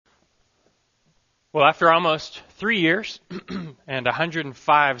Well, after almost 3 years and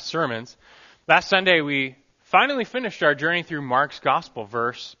 105 sermons, last Sunday we finally finished our journey through Mark's Gospel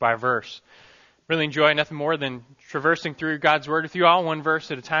verse by verse. Really enjoy nothing more than traversing through God's Word with you all, one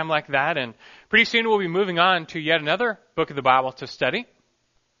verse at a time like that. And pretty soon we'll be moving on to yet another book of the Bible to study.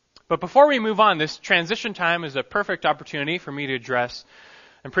 But before we move on, this transition time is a perfect opportunity for me to address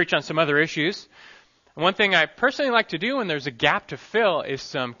and preach on some other issues. And one thing I personally like to do when there's a gap to fill is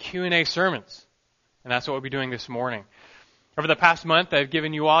some Q&A sermons. And that's what we'll be doing this morning. Over the past month, I've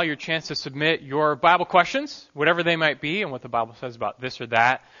given you all your chance to submit your Bible questions, whatever they might be, and what the Bible says about this or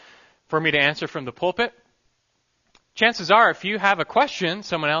that, for me to answer from the pulpit. Chances are, if you have a question,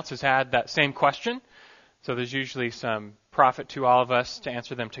 someone else has had that same question. So there's usually some profit to all of us to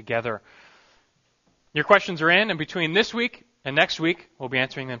answer them together. Your questions are in, and between this week and next week, we'll be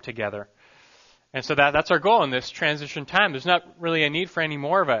answering them together. And so that's our goal in this transition time. There's not really a need for any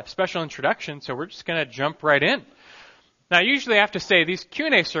more of a special introduction, so we're just going to jump right in. Now, usually I have to say, these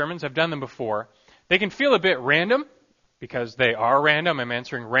Q&A sermons, I've done them before, they can feel a bit random, because they are random. I'm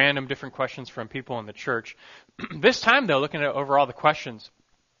answering random different questions from people in the church. This time, though, looking at overall the questions,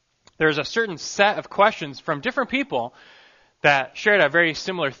 there's a certain set of questions from different people that shared a very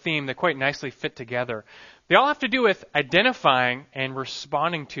similar theme that quite nicely fit together. They all have to do with identifying and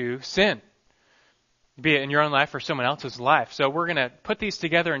responding to sin, be it in your own life or someone else's life. So we're going to put these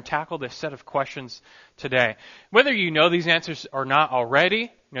together and tackle this set of questions today. Whether you know these answers or not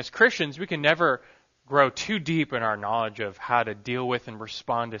already, as Christians, we can never grow too deep in our knowledge of how to deal with and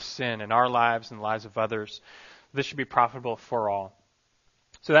respond to sin in our lives and the lives of others. This should be profitable for all.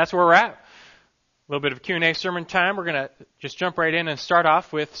 So that's where we're at. A little bit of Q&A sermon time. We're going to just jump right in and start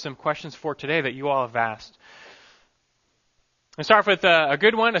off with some questions for today that you all have asked. Let's start with a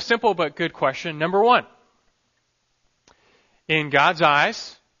good one, a simple but good question. Number one, in God's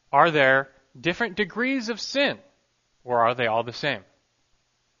eyes, are there different degrees of sin, or are they all the same?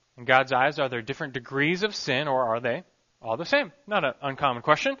 In God's eyes, are there different degrees of sin, or are they all the same? Not an uncommon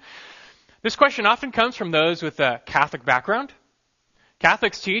question. This question often comes from those with a Catholic background.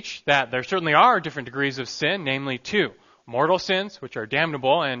 Catholics teach that there certainly are different degrees of sin, namely two: mortal sins, which are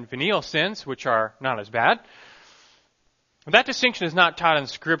damnable, and venial sins, which are not as bad. That distinction is not taught in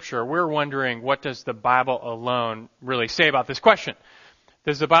Scripture. We're wondering, what does the Bible alone really say about this question?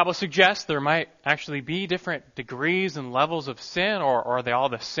 Does the Bible suggest there might actually be different degrees and levels of sin, or are they all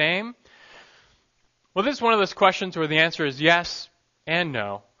the same? Well, this is one of those questions where the answer is yes and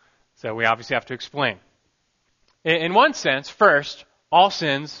no. So we obviously have to explain. In one sense, first, all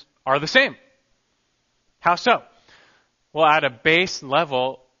sins are the same. How so? Well, at a base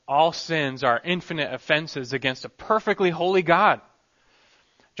level, all sins are infinite offenses against a perfectly holy God.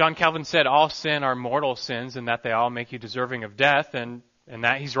 John Calvin said all sin are mortal sins and that they all make you deserving of death, and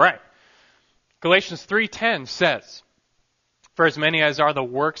that he's right. Galatians 3:10 says, "For as many as are the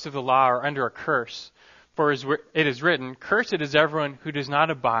works of the law are under a curse, for it is written, cursed is everyone who does not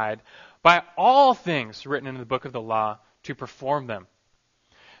abide by all things written in the book of the law to perform them."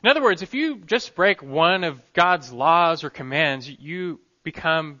 In other words, if you just break one of God's laws or commands, you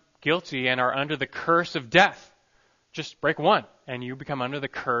become guilty and are under the curse of death. Just break one, and you become under the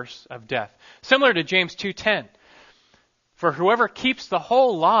curse of death. Similar to James 2:10. "For whoever keeps the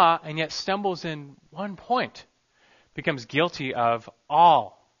whole law and yet stumbles in one point becomes guilty of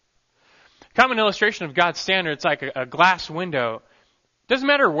all." Common illustration of God's standard, it's like a glass window. It doesn't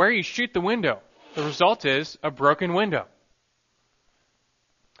matter where you shoot the window. The result is a broken window.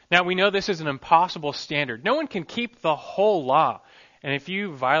 Now, we know this is an impossible standard. No one can keep the whole law. And if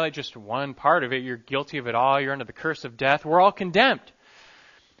you violate just one part of it, you're guilty of it all. You're under the curse of death. We're all condemned.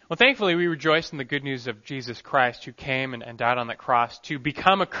 Well, thankfully, we rejoice in the good news of Jesus Christ, who came and died on that cross to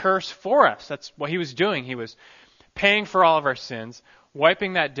become a curse for us. That's what he was doing. He was paying for all of our sins,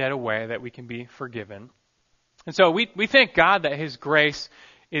 wiping that debt away that we can be forgiven. And so we thank God that his grace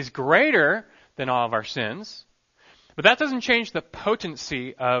is greater than all of our sins. But that doesn't change the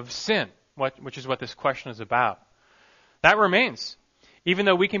potency of sin, which is what this question is about. That remains. Even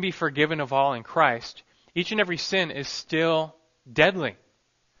though we can be forgiven of all in Christ, each and every sin is still deadly.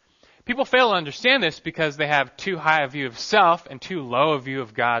 People fail to understand this because they have too high a view of self and too low a view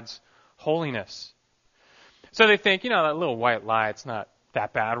of God's holiness. So they think, that little white lie, it's not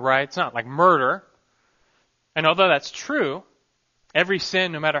that bad, right? It's not like murder. And although that's true, every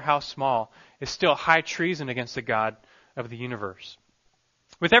sin, no matter how small, is still high treason against the God of the universe.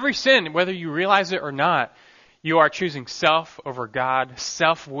 With every sin, whether you realize it or not, you are choosing self over God,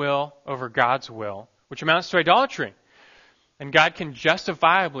 self-will over God's will, which amounts to idolatry. And God can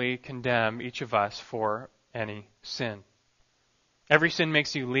justifiably condemn each of us for any sin. Every sin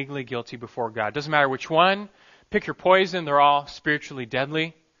makes you legally guilty before God. Doesn't matter which one. Pick your poison. They're all spiritually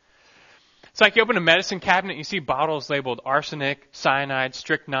deadly. It's like you open a medicine cabinet, you see bottles labeled arsenic, cyanide,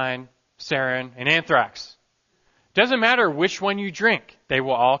 strychnine, sarin, and anthrax. Doesn't matter which one you drink. They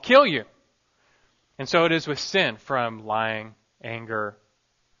will all kill you. And so it is with sin, from lying, anger,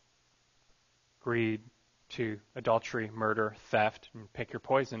 greed, to adultery, murder, theft, and pick your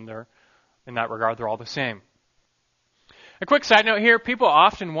poison. In that regard, they're all the same. A quick side note here, people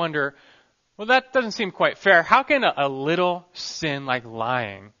often wonder, well, that doesn't seem quite fair. How can a little sin like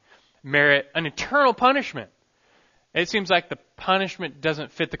lying merit an eternal punishment? It seems like the punishment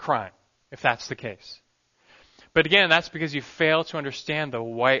doesn't fit the crime, if that's the case. But again, that's because you fail to understand the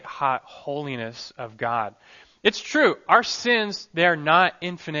white-hot holiness of God. It's true, our sins, they are not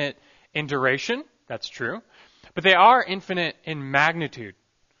infinite in duration. That's true. But they are infinite in magnitude.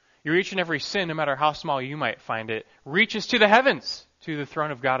 Each and every sin, no matter how small you might find it, reaches to the heavens, to the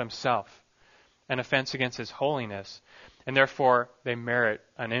throne of God himself, an offense against his holiness. And therefore, they merit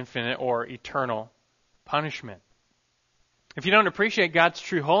an infinite or eternal punishment. If you don't appreciate God's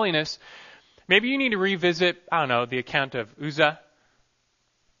true holiness, maybe you need to revisit, the account of Uzzah.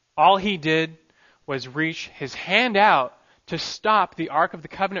 All he did was reach his hand out to stop the Ark of the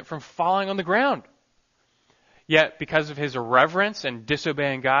Covenant from falling on the ground. Yet, because of his irreverence and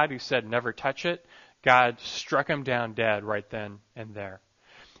disobeying God, who said never touch it, God struck him down dead right then and there.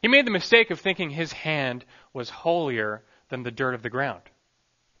 He made the mistake of thinking his hand was holier than the dirt of the ground.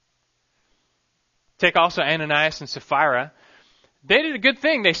 Take also Ananias and Sapphira. They did a good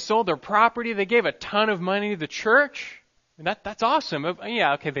thing. They sold their property. They gave a ton of money to the church. And that's awesome.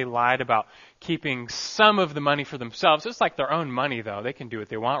 Yeah, okay, they lied about keeping some of the money for themselves. It's like their own money, though. They can do what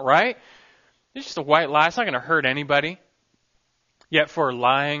they want, right? It's just a white lie. It's not going to hurt anybody. Yet for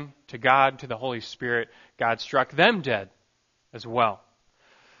lying to God, to the Holy Spirit, God struck them dead as well.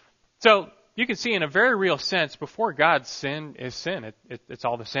 So you can see in a very real sense, before God, sin is sin. It's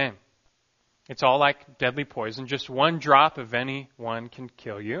all the same. It's all like deadly poison. Just one drop of any one can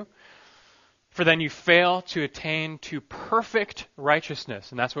kill you. For then you fail to attain to perfect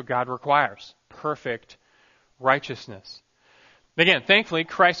righteousness. And that's what God requires. Perfect righteousness. Again, thankfully,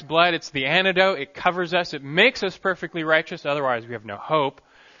 Christ's blood, it's the antidote. It covers us. It makes us perfectly righteous. Otherwise, we have no hope.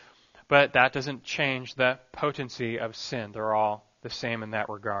 But that doesn't change the potency of sin. They're all the same in that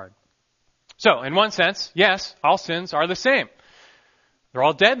regard. So, in one sense, yes, all sins are the same. They're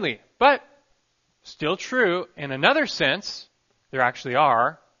all deadly. But still true, in another sense, there actually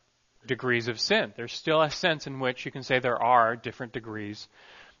are degrees of sin. There's still a sense in which you can say there are different degrees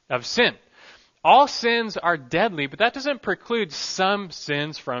of sin. All sins are deadly, but that doesn't preclude some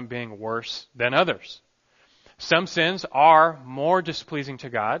sins from being worse than others. Some sins are more displeasing to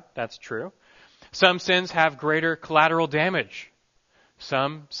God. That's true. Some sins have greater collateral damage.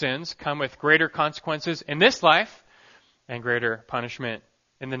 Some sins come with greater consequences in this life and greater punishment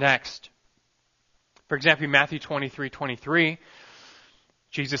in the next. For example, Matthew 23:23,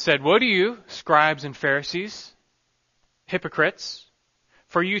 Jesus said, "Woe to you, scribes and Pharisees, hypocrites,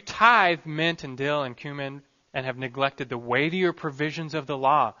 for you tithe mint and dill and cumin and have neglected the weightier provisions of the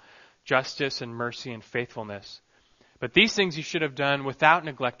law, justice and mercy and faithfulness. But these things you should have done without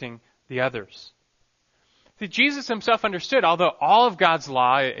neglecting the others." See, Jesus himself understood, although all of God's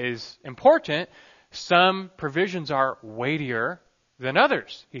law is important, some provisions are weightier than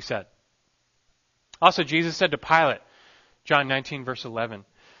others, he said. Also, Jesus said to Pilate, John 19, verse 11,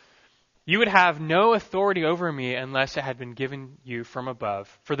 "You would have no authority over me unless it had been given you from above.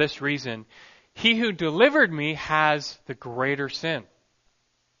 For this reason, he who delivered me has the greater sin."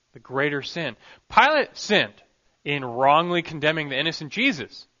 The greater sin. Pilate sinned in wrongly condemning the innocent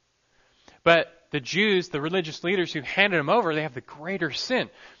Jesus. But the Jews, the religious leaders who handed him over, they have the greater sin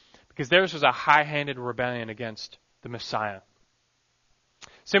because theirs was a high-handed rebellion against the Messiah.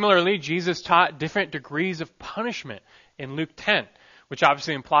 Similarly, Jesus taught different degrees of punishment in Luke 10, which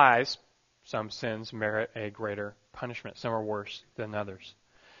obviously implies some sins merit a greater punishment. Some are worse than others.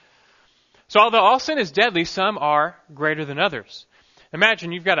 So although all sin is deadly, some are greater than others.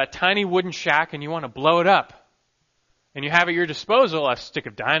 Imagine you've got a tiny wooden shack and you want to blow it up. And you have at your disposal a stick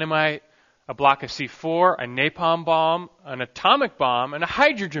of dynamite, a block of C4, a napalm bomb, an atomic bomb, and a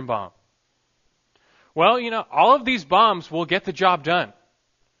hydrogen bomb. Well, all of these bombs will get the job done.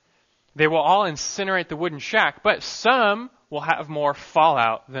 They will all incinerate the wooden shack, but some will have more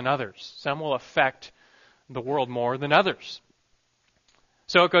fallout than others. Some will affect the world more than others.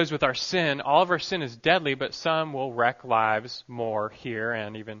 So it goes with our sin. All of our sin is deadly, but some will wreck lives more here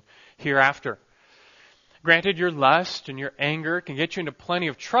and even hereafter. Granted, your lust and your anger can get you into plenty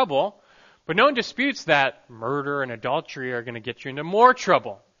of trouble, But no one disputes that murder and adultery are going to get you into more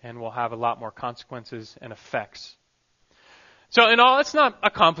trouble and will have a lot more consequences and effects. So in all, it's not a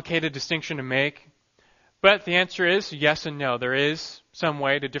complicated distinction to make, but the answer is yes and no. There is some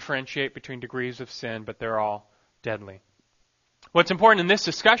way to differentiate between degrees of sin, but they're all deadly. What's important in this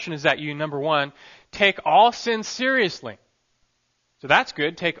discussion is that you, number one, take all sin seriously. So that's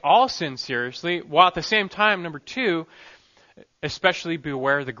good. Take all sin seriously, while at the same time, number two, especially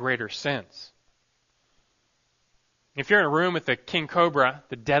beware of the greater sins. If you're in a room with a king cobra,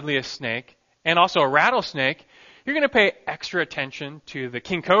 the deadliest snake, and also a rattlesnake, you're going to pay extra attention to the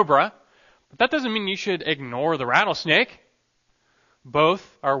king cobra, but that doesn't mean you should ignore the rattlesnake.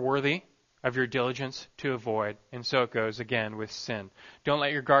 Both are worthy of your diligence to avoid, and so it goes again with sin. Don't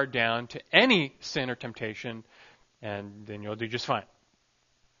let your guard down to any sin or temptation, and then you'll do just fine.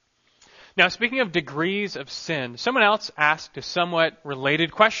 Now, speaking of degrees of sin, someone else asked a somewhat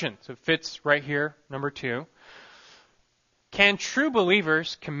related question. So it fits right here, number 2. Can true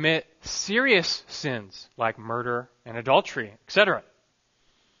believers commit serious sins like murder and adultery, etc.?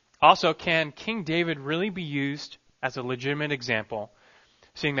 Also, can King David really be used as a legitimate example,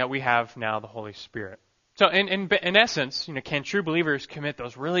 seeing that we have now the Holy Spirit? So in essence, can true believers commit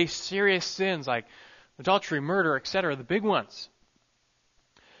those really serious sins like adultery, murder, etc., the big ones?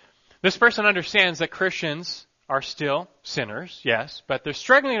 This person understands that Christians are still sinners, yes, but they're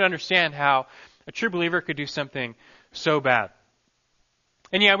struggling to understand how a true believer could do something so bad.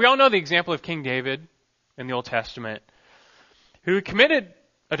 And yeah, we all know the example of King David in the Old Testament, who committed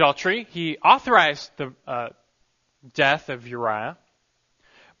adultery. He authorized the death of Uriah.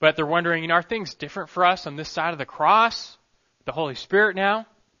 But they're wondering, are things different for us on this side of the cross? The Holy Spirit now?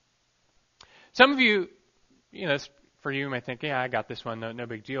 Some of you, for you might think, yeah, I got this one, no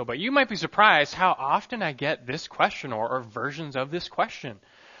big deal. But you might be surprised how often I get this question or versions of this question.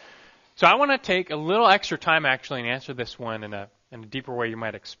 So I want to take a little extra time actually and answer this one in a deeper way you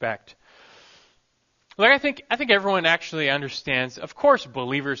might expect. Like I think everyone actually understands, of course,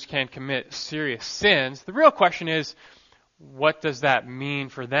 believers can commit serious sins. The real question is, what does that mean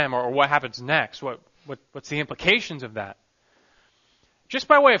for them, or what happens next? What's the implications of that? Just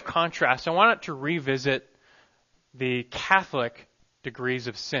by way of contrast, I wanted to revisit the Catholic degrees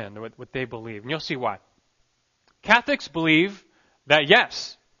of sin, what they believe, and you'll see why. Catholics believe that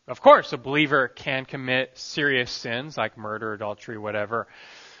yes, of course, a believer can commit serious sins like murder, adultery, whatever.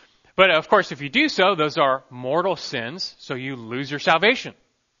 But of course, if you do so, those are mortal sins, so you lose your salvation.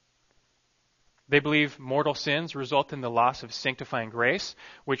 They believe mortal sins result in the loss of sanctifying grace,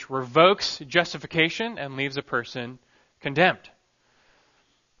 which revokes justification and leaves a person condemned.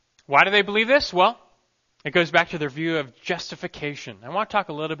 Why do they believe this? Well, it goes back to their view of justification. I want to talk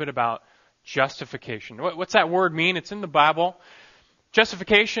a little bit about justification. What's that word mean? It's in the Bible.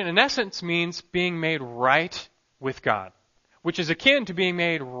 Justification, in essence, means being made right with God, which is akin to being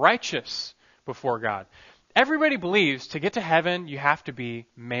made righteous before God. Everybody believes to get to heaven, you have to be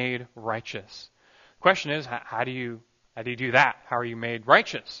made righteous. The question is, how do you do that? How are you made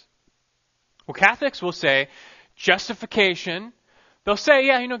righteous? Well, Catholics will say justification. They'll say,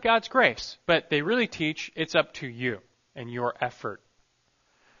 yeah, God's grace, but they really teach it's up to you and your effort.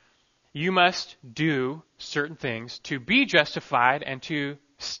 You must do certain things to be justified and to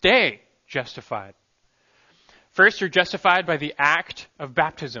stay justified. First, you're justified by the act of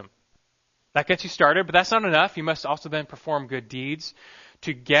baptism. That gets you started, but that's not enough. You must also then perform good deeds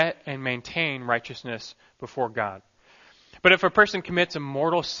to get and maintain righteousness before God. But if a person commits a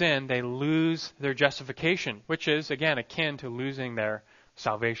mortal sin, they lose their justification, which is, again, akin to losing their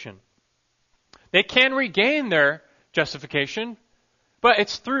salvation. They can regain their justification, but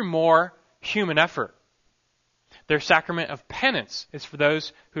it's through more human effort. Their sacrament of penance is for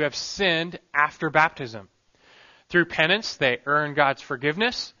those who have sinned after baptism. Through penance, they earn God's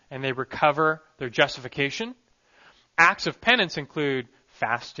forgiveness and they recover their justification. Acts of penance include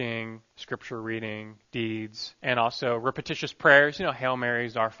fasting, scripture reading, deeds, and also repetitious prayers, Hail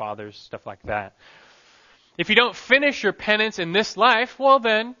Marys, Our Fathers, stuff like that. If you don't finish your penance in this life, well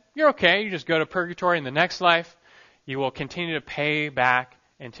then, you're okay. You just go to purgatory in the next life. You will continue to pay back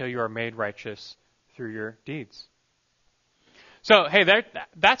until you are made righteous through your deeds. So, hey,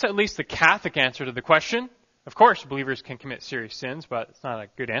 that's at least the Catholic answer to the question. Of course, believers can commit serious sins, but it's not a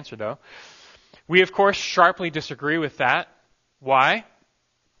good answer, though. We, of course, sharply disagree with that. Why?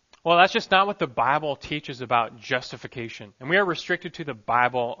 Well, that's just not what the Bible teaches about justification. And we are restricted to the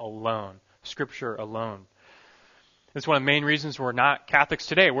Bible alone, Scripture alone. That's one of the main reasons we're not Catholics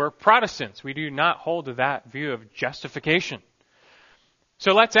today. We're Protestants. We do not hold to that view of justification.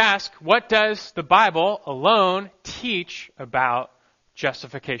 So let's ask, what does the Bible alone teach about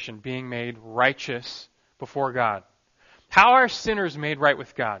justification, being made righteous before God. How are sinners made right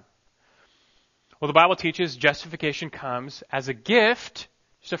with God? Well, the Bible teaches justification comes as a gift,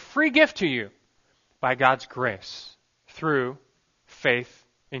 just a free gift to you by God's grace through faith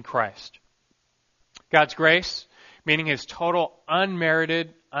in Christ. God's grace, meaning His total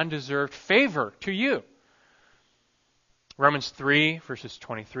unmerited, undeserved favor to you. Romans 3, verses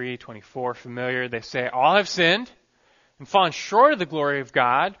 23, 24, familiar. They say, all have sinned and fallen short of the glory of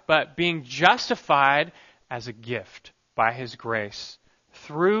God, but being justified as a gift by His grace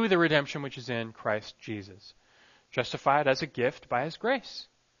through the redemption which is in Christ Jesus. Justified as a gift by His grace.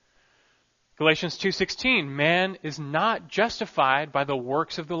 Galatians 2:16, man is not justified by the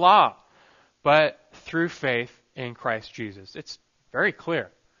works of the law, but through faith in Christ Jesus. It's very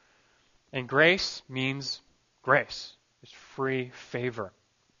clear. And grace means grace. It's free favor.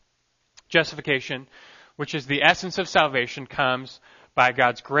 Justification, which is the essence of salvation, comes by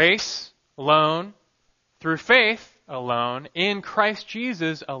God's grace alone, through faith alone, in Christ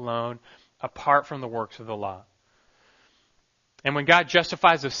Jesus alone, apart from the works of the law. And when God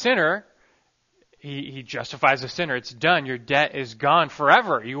justifies a sinner, He justifies a sinner. It's done. Your debt is gone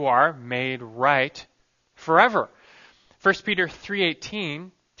forever. You are made right forever. 1 Peter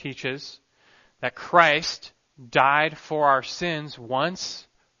 3:18 teaches that Christ died for our sins once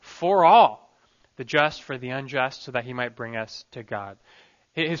for all, the just for the unjust, so that He might bring us to God.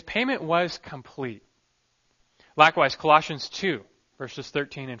 His payment was complete. Likewise, Colossians 2, verses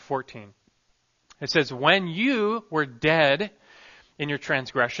 13 and 14. It says, when you were dead in your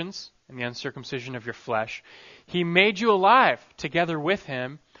transgressions and the uncircumcision of your flesh, He made you alive together with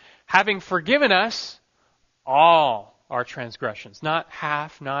Him, having forgiven us all our transgressions. Not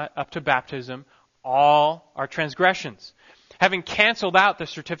half, not up to baptism, all our transgressions. Having canceled out the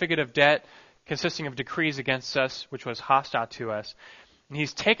certificate of debt consisting of decrees against us, which was hostile to us. And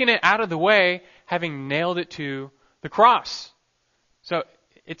He's taken it out of the way, having nailed it to the cross. So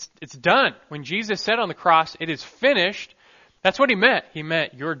it's done. When Jesus said on the cross, it is finished, that's what He meant. He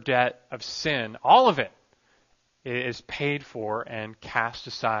meant your debt of sin, all of it, is paid for and cast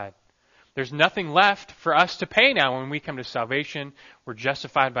aside. There's nothing left for us to pay now when we come to salvation. We're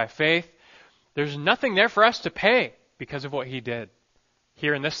justified by faith. There's nothing there for us to pay because of what He did.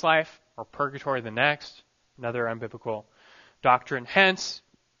 Here in this life, or purgatory the next, another unbiblical doctrine. Hence,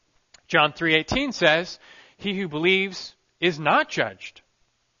 John 3:18 says, he who believes is not judged.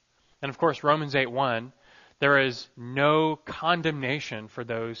 And of course, Romans 8:1, there is no condemnation for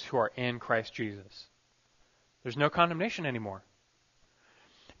those who are in Christ Jesus. There's no condemnation anymore.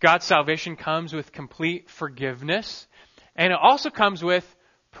 God's salvation comes with complete forgiveness, and it also comes with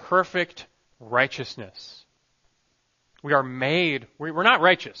perfect righteousness. We are made, we're not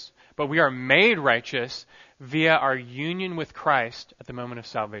righteous, but we are made righteous via our union with Christ at the moment of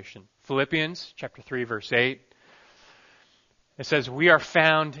salvation. Philippians chapter 3, verse 8. It says, we are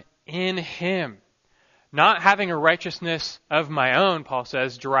found in Him, not having a righteousness of my own, Paul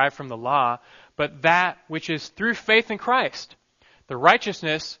says, derived from the law, but that which is through faith in Christ, the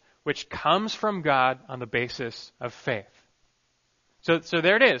righteousness which comes from God on the basis of faith. So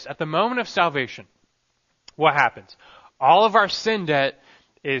there it is. At the moment of salvation, what happens? All of our sin debt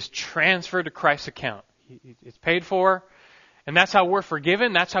is transferred to Christ's account. It's paid for, and that's how we're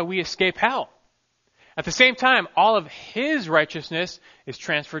forgiven. That's how we escape hell. At the same time, all of His righteousness is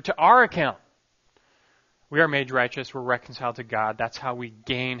transferred to our account. We are made righteous. We're reconciled to God. That's how we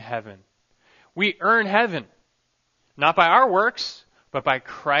gain heaven. We earn heaven, not by our works, but by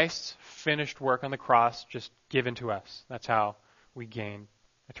Christ's finished work on the cross just given to us. That's how we gain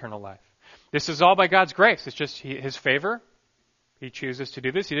eternal life. This is all by God's grace. It's just His favor. He chooses to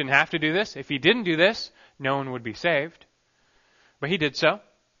do this. He didn't have to do this. If He didn't do this, no one would be saved. But He did so.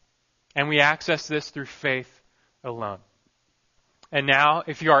 And we access this through faith alone. And now,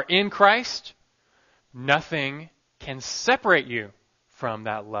 if you are in Christ, nothing can separate you from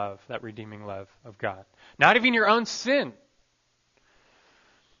that love, that redeeming love of God. Not even your own sin.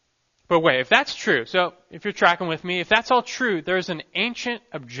 But wait, if that's true, so if you're tracking with me, if that's all true, there's an ancient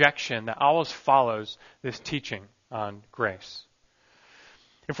objection that always follows this teaching on grace.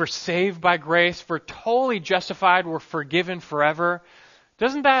 If we're saved by grace, if we're totally justified, we're forgiven forever,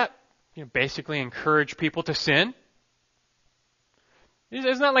 doesn't that basically encourage people to sin?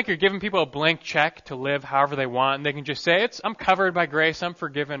 It's not like you're giving people a blank check to live however they want, and they can just say, I'm covered by grace, I'm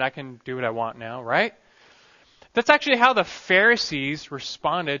forgiven, I can do what I want now, right? That's actually how the Pharisees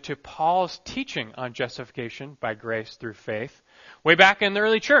responded to Paul's teaching on justification by grace through faith way back in the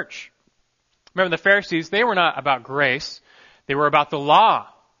early church. Remember, the Pharisees, they were not about grace. They were about the law.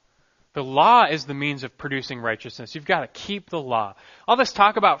 The law is the means of producing righteousness. You've got to keep the law. All this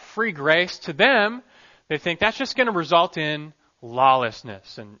talk about free grace, to them, they think that's just going to result in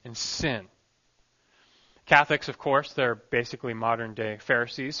lawlessness and sin. Catholics, of course, they're basically modern-day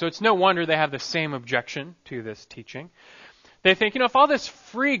Pharisees, so it's no wonder they have the same objection to this teaching. They think, if all this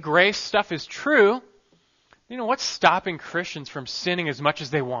free grace stuff is true, what's stopping Christians from sinning as much as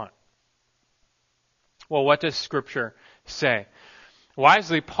they want? Well, what does Scripture say?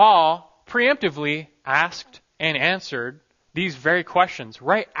 Wisely, Paul preemptively asked and answered these very questions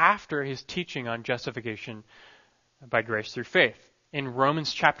right after his teaching on justification by grace through faith. In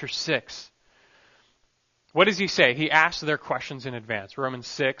Romans chapter 6, what does he say? He asks their questions in advance. Romans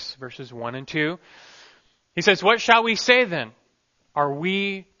 6, verses 1 and 2. He says, "What shall we say then? Are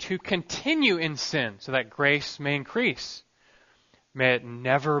we to continue in sin so that grace may increase? May it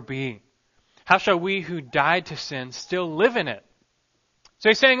never be. How shall we who died to sin still live in it?" So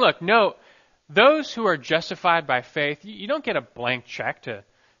he's saying, look, no, those who are justified by faith, you don't get a blank check to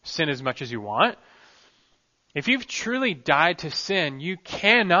sin as much as you want. If you've truly died to sin, you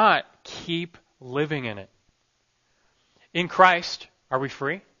cannot keep living in it. In Christ, are we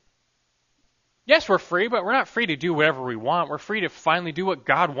free? Yes, we're free, but we're not free to do whatever we want. We're free to finally do what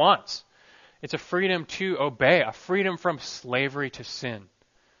God wants. It's a freedom to obey, a freedom from slavery to sin.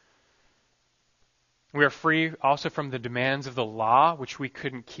 We are free also from the demands of the law, which we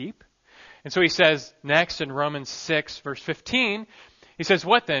couldn't keep. And so he says next in Romans 6, verse 15, he says,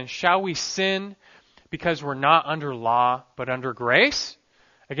 "What then? Shall we sin because we're not under law, but under grace?"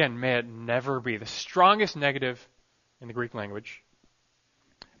 Again, may it never be. The strongest negative in the Greek language.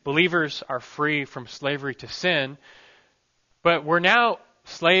 Believers are free from slavery to sin, but we're now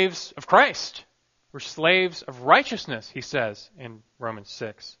slaves of Christ. We're slaves of righteousness, he says in Romans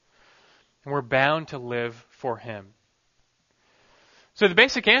 6. And we're bound to live for him. So the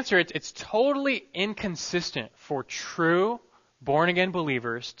basic answer, it's totally inconsistent for true born-again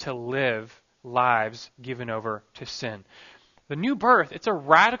believers to live lives given over to sin. The new birth, it's a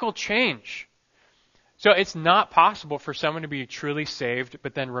radical change. So it's not possible for someone to be truly saved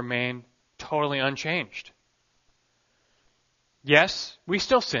but then remain totally unchanged. Yes, we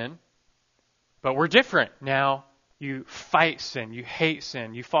still sin, but we're different. Now you fight sin, you hate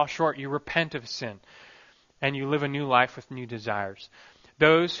sin, you fall short, you repent of sin, and you live a new life with new desires.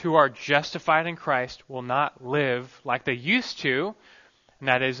 Those who are justified in Christ will not live like they used to, and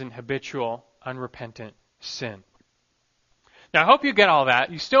that is in habitual, unrepentant sin. Now, I hope you get all that.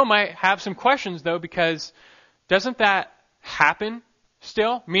 You still might have some questions, though, because doesn't that happen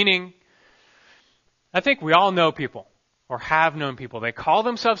still? Meaning, I think we all know people, or have known people. They call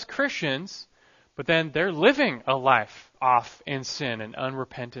themselves Christians, but then they're living a life off in sin and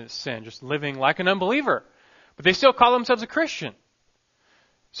unrepentant sin, just living like an unbeliever. But they still call themselves a Christian.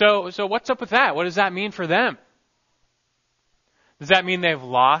 So what's up with that? What does that mean for them? Does that mean they've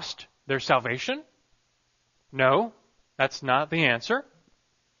lost their salvation? No, that's not the answer.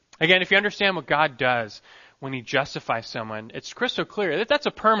 Again, if you understand what God does when he justifies someone, it's crystal clear that that's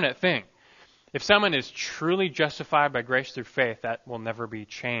a permanent thing. If someone is truly justified by grace through faith, that will never be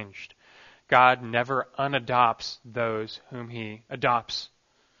changed. God never unadopts those whom he adopts.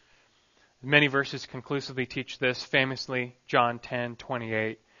 Many verses conclusively teach this. Famously, John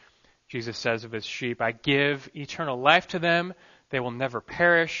 10:28, Jesus says of his sheep, "I give eternal life to them. They will never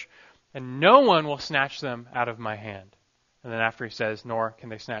perish, and no one will snatch them out of my hand." And then after he says, "Nor can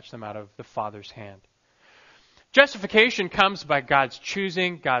they snatch them out of the Father's hand." Justification comes by God's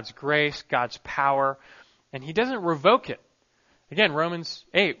choosing, God's grace, God's power, and he doesn't revoke it. Again, Romans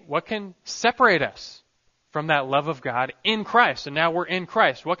 8, what can separate us from that love of God in Christ? And now we're in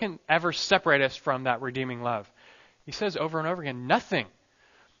Christ. What can ever separate us from that redeeming love? He says over and over again, nothing.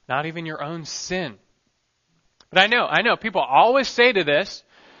 Not even your own sin. But I know, people always say to this,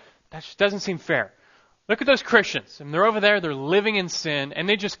 that just doesn't seem fair. Look at those Christians, and they're over there, they're living in sin, and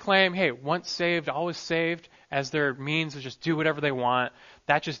they just claim, hey, once saved, always saved, as their means to just do whatever they want.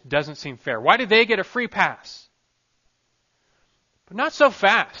 That just doesn't seem fair. Why do they get a free pass? But not so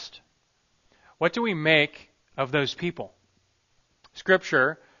fast. What do we make of those people?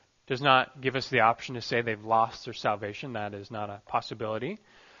 Scripture does not give us the option to say they've lost their salvation. That is not a possibility.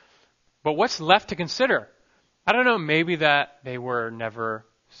 But what's left to consider? I don't know, maybe that they were never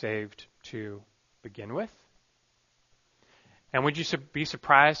saved to begin with. And would you be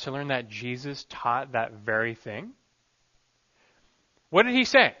surprised to learn that Jesus taught that very thing? What did he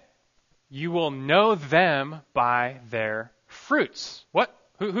say? You will know them by their fruits. What?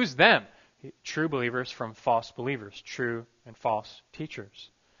 Who's them? True believers from false believers, true and false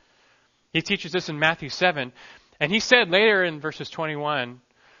teachers. He teaches this in Matthew 7, and he said later in verses 21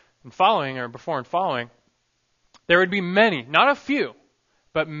 and following, or before and following, there would be many, not a few,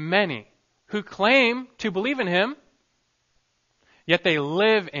 but many, who claim to believe in him, yet they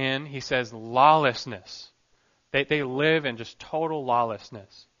live in, he says, lawlessness. They live in just total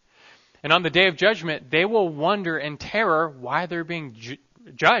lawlessness. And on the day of judgment, they will wonder in terror why they're being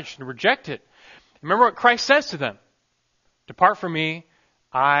judged and rejected. Remember what Christ says to them. Depart from me,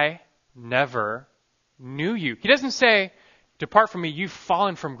 I never knew you. He doesn't say, depart from me, you've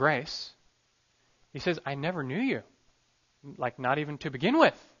fallen from grace. He says, I never knew you. Like not even to begin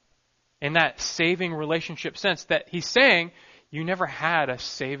with. In that saving relationship sense that he's saying, you never had a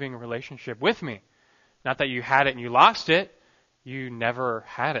saving relationship with me. Not that you had it and you lost it. You never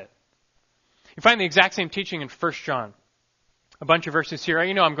had it. You find the exact same teaching in 1 John. A bunch of verses here.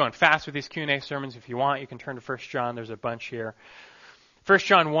 You know I'm going fast with these Q&A sermons. If you want, you can turn to 1 John. There's a bunch here. 1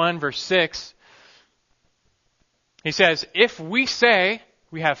 John 1, verse 6. He says, if we say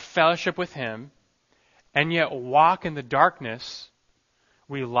we have fellowship with him and yet walk in the darkness,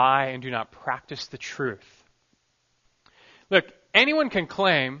 we lie and do not practice the truth. Look, anyone can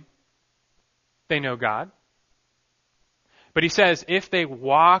claim they know God. But he says, if they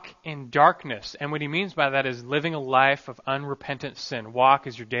walk in darkness, and what he means by that is living a life of unrepentant sin. Walk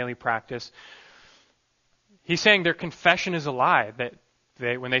is your daily practice. He's saying their confession is a lie. That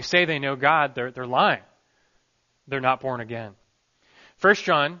when they say they know God, they're lying. They're not born again. 1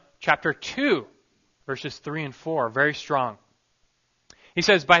 John chapter 2, verses 3 and 4, very strong. He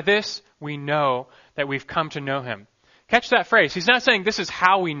says, by this we know that we've come to know him. Catch that phrase. He's not saying this is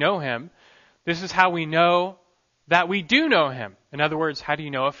how we know him. This is how we know that we do know him. In other words, how do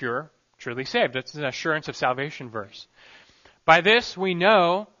you know if you're truly saved? That's an assurance of salvation verse. By this we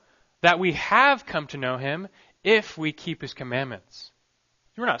know that we have come to know him if we keep his commandments.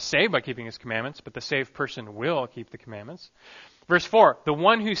 We're not saved by keeping his commandments, but the saved person will keep the commandments. Verse 4, the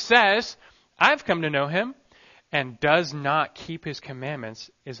one who says, I've come to know him, and does not keep his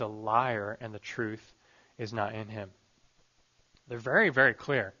commandments is a liar, and the truth is not in him. They're very, very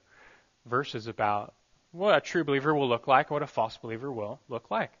clear verses about what a true believer will look like, what a false believer will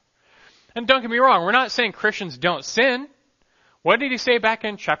look like. And don't get me wrong, we're not saying Christians don't sin. What did he say back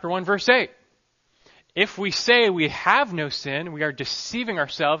in chapter 1, verse 8? If we say we have no sin, we are deceiving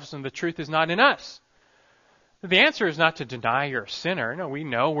ourselves and the truth is not in us. The answer is not to deny you're a sinner. No, we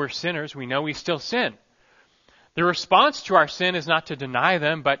know we're sinners. We know we still sin. The response to our sin is not to deny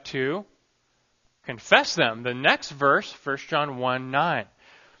them, but to confess them. The next verse, 1 John 1, 9.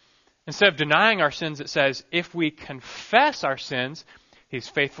 Instead of denying our sins, it says, if we confess our sins, he's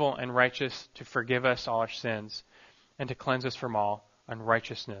faithful and righteous to forgive us all our sins and to cleanse us from all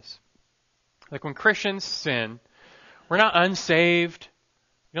unrighteousness. Like when Christians sin, we're not unsaved.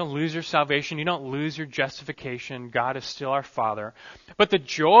 You don't lose your salvation. You don't lose your justification. God is still our Father. But the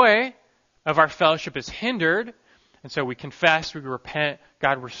joy of our fellowship is hindered. And so we confess, we repent.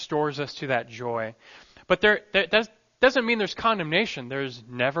 God restores us to that joy. But that doesn't mean there's condemnation. There's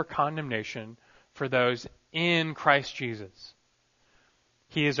never condemnation for those in Christ Jesus.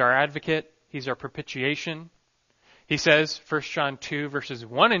 He is our advocate. He's our propitiation. He says, 1 John 2, verses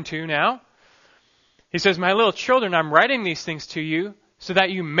 1 and 2 now. He says, my little children, I'm writing these things to you so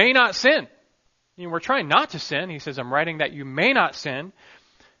that you may not sin. You know, we're trying not to sin. He says, I'm writing that you may not sin.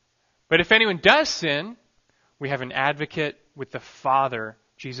 But if anyone does sin, we have an advocate with the Father,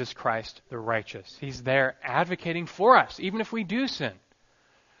 Jesus Christ, the righteous. He's there advocating for us, even if we do sin.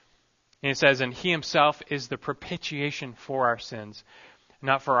 And it says, and he himself is the propitiation for our sins,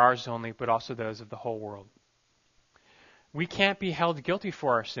 not for ours only, but also those of the whole world. We can't be held guilty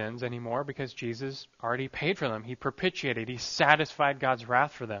for our sins anymore because Jesus already paid for them. He propitiated. He satisfied God's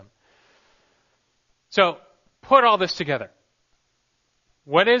wrath for them. So, put all this together.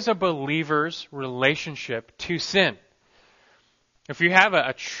 What is a believer's relationship to sin? If you have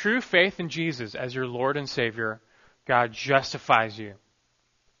a true faith in Jesus as your Lord and Savior, God justifies you.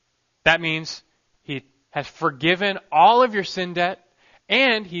 That means he has forgiven all of your sin debt,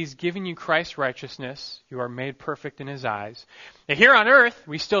 and he's given you Christ's righteousness. You are made perfect in his eyes. And here on earth,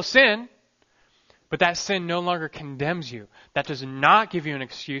 we still sin, but that sin no longer condemns you. That does not give you an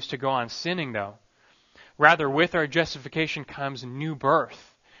excuse to go on sinning, though. Rather, with our justification comes new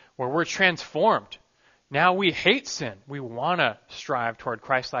birth, where we're transformed. Now we hate sin. We want to strive toward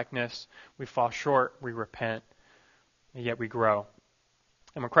Christ-likeness. We fall short, we repent, and yet we grow.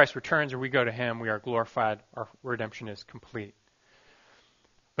 And when Christ returns or we go to him, we are glorified. Our redemption is complete.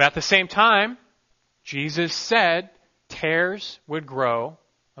 But at the same time, Jesus said tares would grow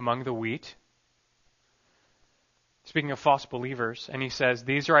among the wheat. Speaking of false believers, and he says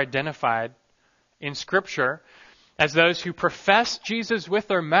these are identified in Scripture as those who profess Jesus with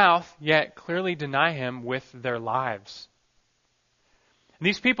their mouth, yet clearly deny him with their lives. And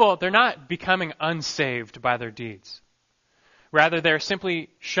these people, they're not becoming unsaved by their deeds. Rather, they're simply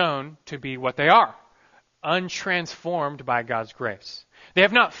shown to be what they are, untransformed by God's grace. They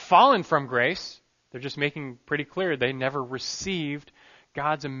have not fallen from grace. They're just making pretty clear they never received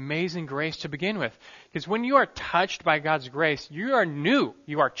God's amazing grace to begin with. Because when you are touched by God's grace, you are new.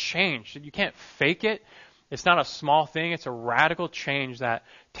 You are changed. You can't fake it. It's not a small thing. It's a radical change that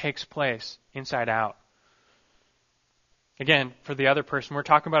takes place inside out. Again, for the other person, we're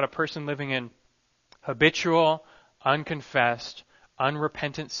talking about a person living in habitual, unconfessed,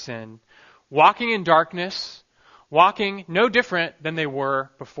 unrepentant sin, walking in darkness, walking no different than they were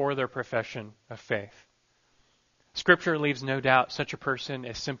before their profession of faith. Scripture leaves no doubt such a person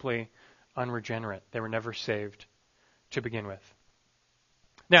is simply unregenerate. They were never saved to begin with.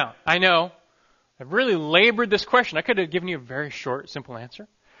 Now, I know I've really labored this question. I could have given you a very short, simple answer.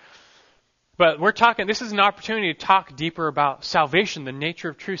 But this is an opportunity to talk deeper about salvation, the nature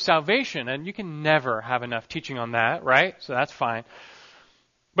of true salvation. And you can never have enough teaching on that, right? So that's fine.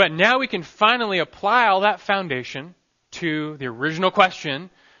 But now we can finally apply all that foundation to the original question,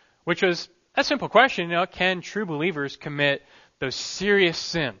 which was a simple question. Can true believers commit those serious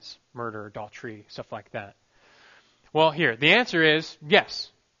sins, murder, adultery, stuff like that? Well, here, the answer is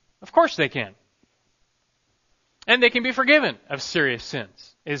yes. Of course they can. And they can be forgiven of serious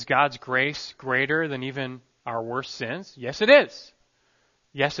sins. Is God's grace greater than even our worst sins? Yes, it is.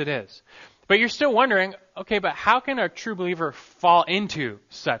 Yes, it is. But you're still wondering, okay, but how can a true believer fall into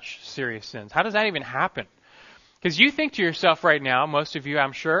such serious sins? How does that even happen? Because you think to yourself right now, most of you,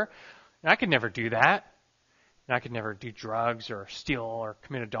 I'm sure, I could never do that. I could never do drugs or steal or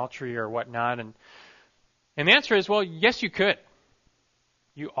commit adultery or whatnot. And the answer is, well, yes, you could.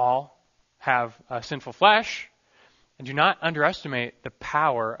 You all have a sinful flesh. And do not underestimate the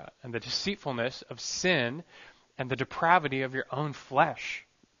power and the deceitfulness of sin and the depravity of your own flesh.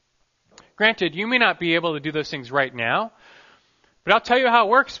 Granted, you may not be able to do those things right now, but I'll tell you how it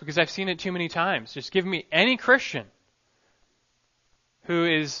works because I've seen it too many times. Just give me any Christian who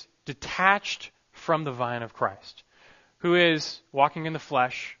is detached from the vine of Christ, who is walking in the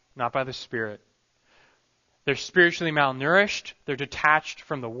flesh, not by the Spirit. They're spiritually malnourished. They're detached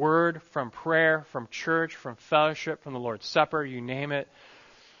from the Word, from prayer, from church, from fellowship, from the Lord's Supper, you name it.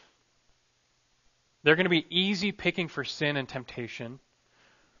 They're going to be easy picking for sin and temptation.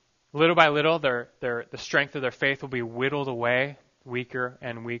 Little by little, the strength of their faith will be whittled away, weaker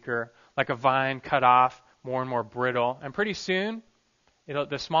and weaker, like a vine cut off, more and more brittle. And pretty soon,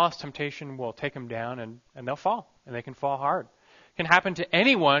 the smallest temptation will take them down and they'll fall, and they can fall hard. Can happen to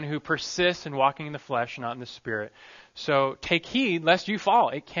anyone who persists in walking in the flesh, not in the Spirit. So take heed lest you fall.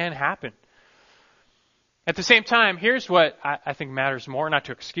 It can happen. At the same time, here's what I think matters more, not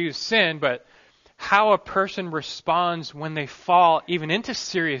to excuse sin, but how a person responds when they fall even into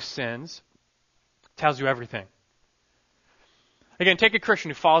serious sins tells you everything. Again, take a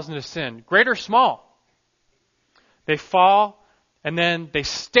Christian who falls into sin, great or small. They fall and then they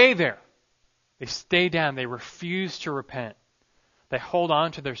stay there. They stay down. They refuse to repent. They hold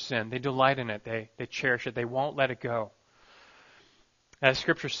on to their sin. They delight in it. They cherish it. They won't let it go. As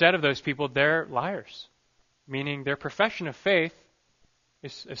Scripture said of those people, they're liars, meaning their profession of faith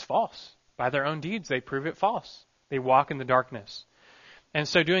is false. By their own deeds, they prove it false. They walk in the darkness. And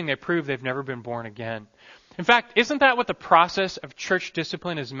so doing, they prove they've never been born again. In fact, isn't that what the process of church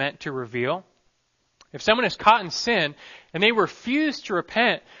discipline is meant to reveal? If someone is caught in sin and they refuse to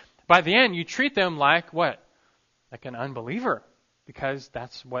repent, by the end, you treat them like what? Like an unbeliever. Because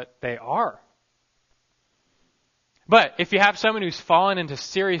that's what they are. But if you have someone who's fallen into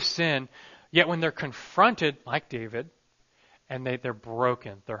serious sin, yet when they're confronted, like David, and they're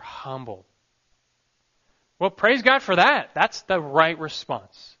broken, they're humbled. Well, praise God for that. That's the right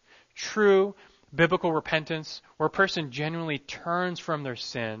response. True biblical repentance, where a person genuinely turns from their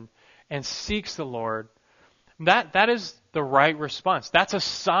sin and seeks the Lord, that is the right response. That's a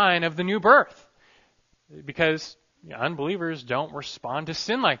sign of the new birth. Because unbelievers don't respond to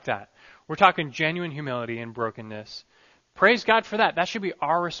sin like that. We're talking genuine humility and brokenness. Praise God for that. That should be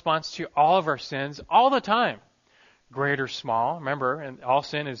our response to all of our sins all the time. Great or small. Remember, and all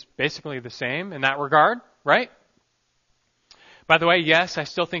sin is basically the same in that regard, right? By the way, yes, I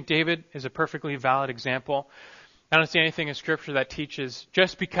still think David is a perfectly valid example. I don't see anything in Scripture that teaches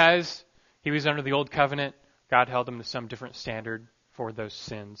just because he was under the old covenant, God held him to some different standard for those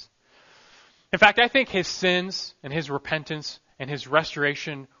sins. In fact, I think his sins and his repentance and his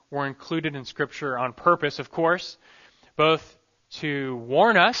restoration were included in Scripture on purpose, of course, both to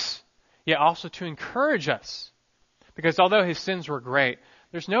warn us, yet also to encourage us. Because although his sins were great,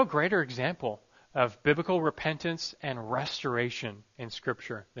 there's no greater example of biblical repentance and restoration in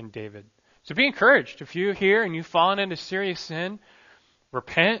Scripture than David. So be encouraged. If you're here and you've fallen into serious sin,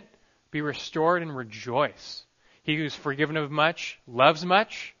 repent, be restored, and rejoice. He who's forgiven of much loves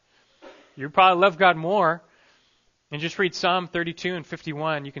much. You probably love God more. And just read Psalm 32 and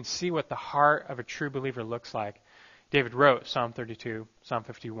 51. You can see what the heart of a true believer looks like. David wrote Psalm 32, Psalm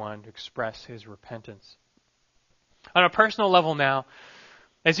 51 to express his repentance. On a personal level now,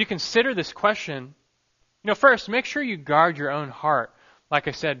 as you consider this question, first, make sure you guard your own heart. Like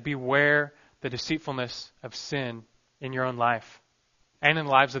I said, beware the deceitfulness of sin in your own life and in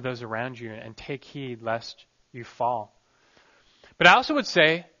the lives of those around you, and take heed lest you fall. But I also would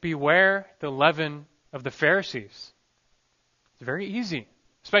say, beware the leaven of the Pharisees. It's very easy,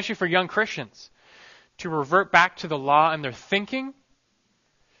 especially for young Christians, to revert back to the law in their thinking,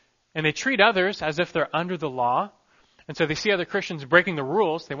 and they treat others as if they're under the law. And so they see other Christians breaking the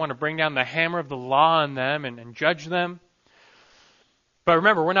rules. They want to bring down the hammer of the law on them and judge them. But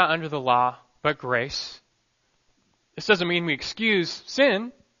remember, we're not under the law, but grace. This doesn't mean we excuse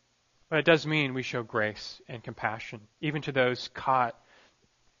sin, but it does mean we show grace and compassion, even to those caught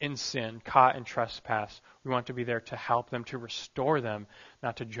in sin, caught in trespass. We want to be there to help them, to restore them,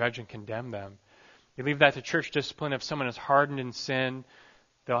 not to judge and condemn them. You leave that to church discipline. If someone is hardened in sin,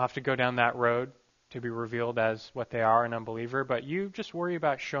 they'll have to go down that road to be revealed as what they are, an unbeliever. But you just worry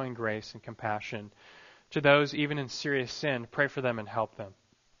about showing grace and compassion to those even in serious sin. Pray for them and help them.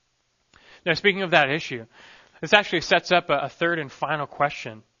 Now, speaking of that issue, this actually sets up a third and final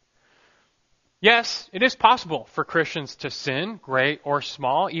question. Yes, it is possible for Christians to sin, great or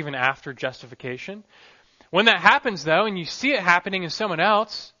small, even after justification. When that happens, though, and you see it happening in someone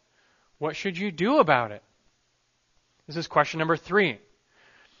else, what should you do about it? This is question number 3.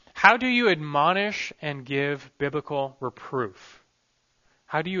 How do you admonish and give biblical reproof?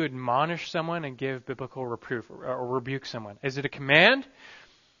 How do you admonish someone and give biblical reproof or rebuke someone? Is it a command?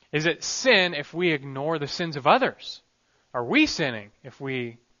 Is it sin if we ignore the sins of others? Are we sinning if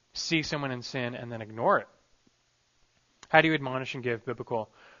we see someone in sin and then ignore it? How do you admonish and give biblical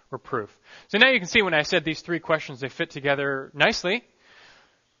reproof? So now you can see when I said these 3 questions, they fit together nicely.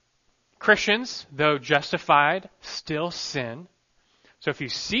 Christians, though justified, still sin. So if you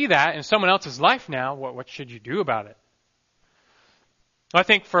see that in someone else's life now, what should you do about it? I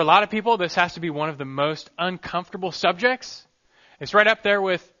think for a lot of people, this has to be one of the most uncomfortable subjects. It's right up there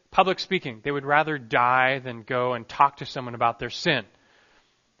with public speaking. They would rather die than go and talk to someone about their sin.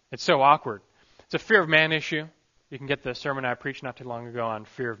 It's so awkward. It's a fear of man issue. You can get the sermon I preached not too long ago on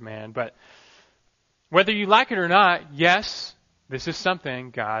fear of man. But whether you like it or not, yes, this is something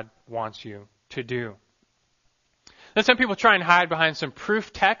God wants you to do. Then some people try and hide behind some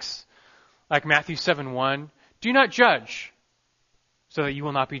proof texts, like Matthew 7:1. Do not judge, so that you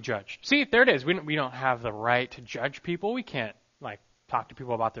will not be judged. See, there it is. We don't have the right to judge people. We can't, talk to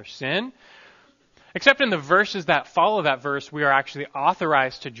people about their sin. Except in the verses that follow that verse, we are actually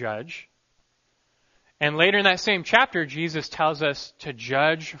authorized to judge. And later in that same chapter, Jesus tells us to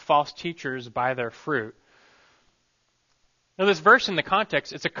judge false teachers by their fruit. Now, this verse in the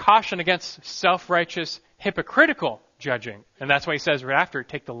context, it's a caution against self-righteous, hypocritical judging. And that's why he says right after,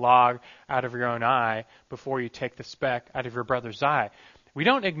 take the log out of your own eye before you take the speck out of your brother's eye. We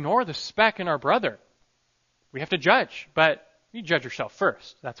don't ignore the speck in our brother. We have to judge, but you judge yourself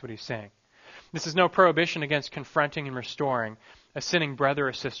first. That's what he's saying. This is no prohibition against confronting and restoring a sinning brother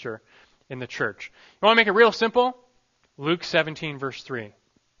or sister in the church. You want to make it real simple? Luke 17, verse 3.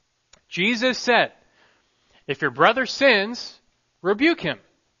 Jesus said, if your brother sins, rebuke him.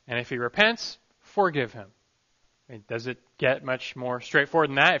 And if he repents, forgive him. Does it get much more straightforward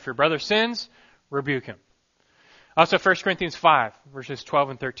than that? If your brother sins, rebuke him. Also, 1 Corinthians 5, verses 12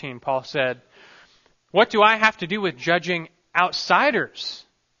 and 13, Paul said, what do I have to do with judging outsiders?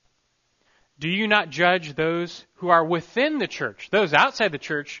 Do you not judge those who are within the church? Those outside the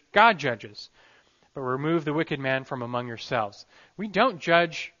church, God judges. But remove the wicked man from among yourselves. We don't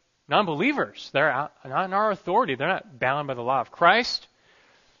judge non-believers. They're not in our authority. They're not bound by the law of Christ.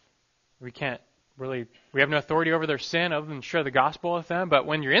 We have no authority over their sin other than share the gospel with them. But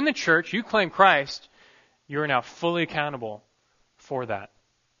when you're in the church, you claim Christ, you are now fully accountable for that.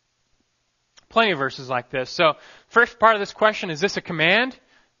 Plenty of verses like this. So, first part of this question, is this a command?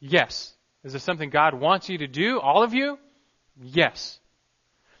 Yes. Is this something God wants you to do, all of you? Yes.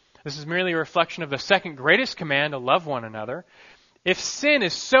 This is merely a reflection of the second greatest command, to love one another. If sin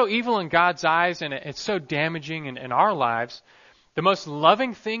is so evil in God's eyes and it's so damaging in our lives, the most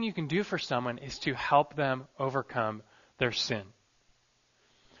loving thing you can do for someone is to help them overcome their sin.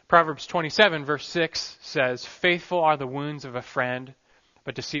 Proverbs 27, verse 6 says, "Faithful are the wounds of a friend,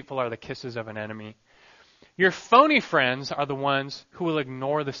 but deceitful are the kisses of an enemy." Your phony friends are the ones who will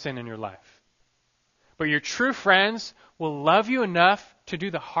ignore the sin in your life. But your true friends will love you enough to do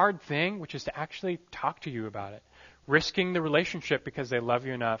the hard thing, which is to actually talk to you about it, risking the relationship because they love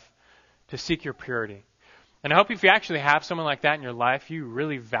you enough to seek your purity. And I hope if you actually have someone like that in your life, you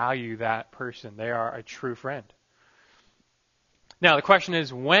really value that person. They are a true friend. Now, the question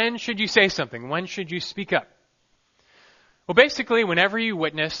is, when should you say something? When should you speak up? Well, basically, whenever you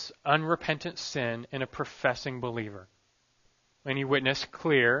witness unrepentant sin in a professing believer. When you witness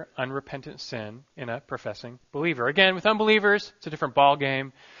clear, unrepentant sin in a professing believer. Again, with unbelievers, it's a different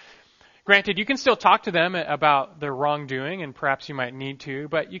ballgame. Granted, you can still talk to them about their wrongdoing, and perhaps you might need to,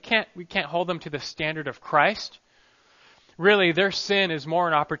 but we can't hold them to the standard of Christ. Really, their sin is more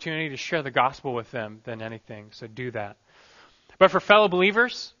an opportunity to share the gospel with them than anything, so do that. But for fellow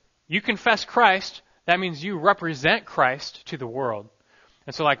believers, you confess Christ, that means you represent Christ to the world.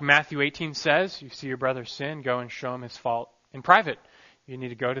 And so like Matthew 18 says, you see your brother sin, go and show him his fault in private. You need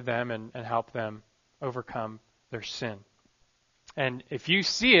to go to them and help them overcome their sin. And if you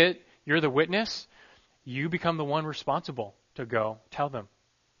see it, you're the witness, you become the one responsible to go tell them.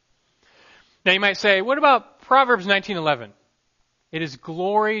 Now you might say, what about Proverbs 19:11? It is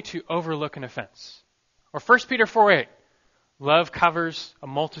glory to overlook an offense. Or 1 Peter 4:8. Love covers a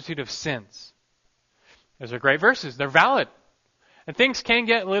multitude of sins. Those are great verses. They're valid. And things can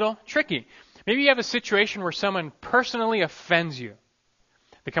get a little tricky. Maybe you have a situation where someone personally offends you.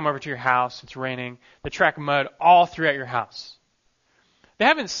 They come over to your house, it's raining, they track mud all throughout your house. They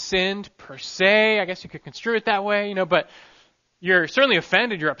haven't sinned per se, I guess you could construe it that way, but you're certainly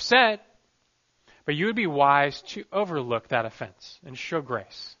offended, you're upset, but you would be wise to overlook that offense and show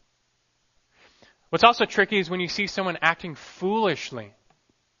grace. What's also tricky is when you see someone acting foolishly.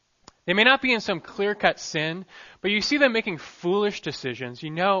 They may not be in some clear-cut sin, but you see them making foolish decisions. You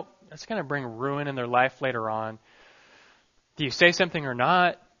know that's going to bring ruin in their life later on. Do you say something or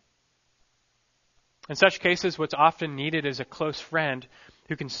not? In such cases, what's often needed is a close friend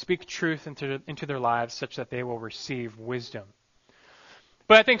who can speak truth into their lives such that they will receive wisdom.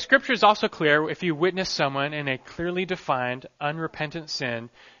 But I think Scripture is also clear. If you witness someone in a clearly defined, unrepentant sin,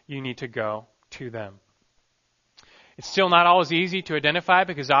 you need to go to them. It's still not always easy to identify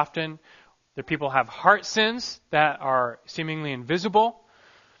because often the people have heart sins that are seemingly invisible.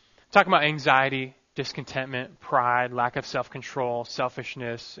 Talking about anxiety, discontentment, pride, lack of self-control,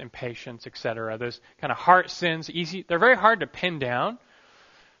 selfishness, impatience, etc. Those kind of heart sins, they're very hard to pin down.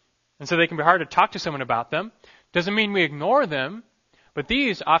 And so they can be hard to talk to someone about them. Doesn't mean we ignore them, but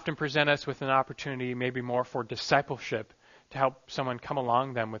these often present us with an opportunity maybe more for discipleship to help someone come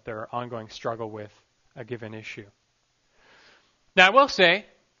along them with their ongoing struggle with a given issue. Now, I will say,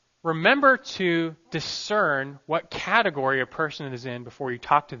 remember to discern what category a person is in before you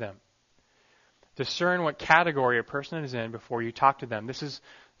talk to them. Discern what category a person is in before you talk to them. This is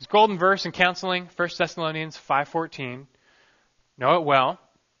this golden verse in counseling, 1 Thessalonians 5:14. Know it well.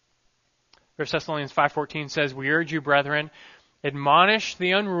 1 Thessalonians 5:14 says, "We urge you, brethren, admonish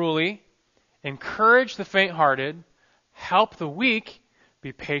the unruly, encourage the faint-hearted, help the weak,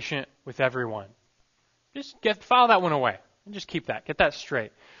 be patient with everyone." Just file that one away. And just keep that. Get that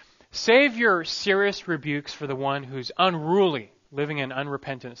straight. Save your serious rebukes for the one who's unruly, living in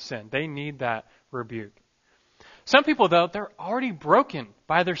unrepentant sin. They need that rebuke. Some people, though, they're already broken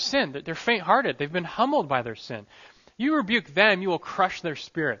by their sin. They're faint-hearted. They've been humbled by their sin. You rebuke them, you will crush their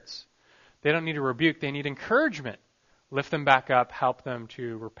spirits. They don't need a rebuke. They need encouragement. Lift them back up. Help them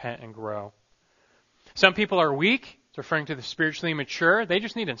to repent and grow. Some people are weak. It's referring to the spiritually mature. They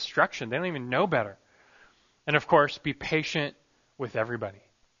just need instruction. They don't even know better. And of course, be patient with everybody.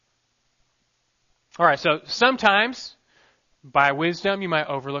 All right, so sometimes, by wisdom, you might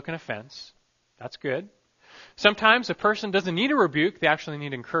overlook an offense. That's good. Sometimes a person doesn't need a rebuke. They actually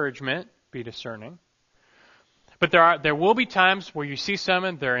need encouragement. Be discerning. But there will be times where you see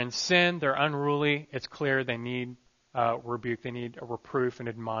someone, they're in sin, they're unruly. It's clear they need a rebuke. They need a reproof and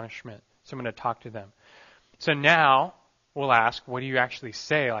admonishment. Someone to talk to them. So now we'll ask, what do you actually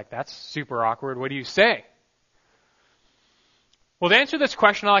say? Like, that's super awkward. What do you say? Well, to answer this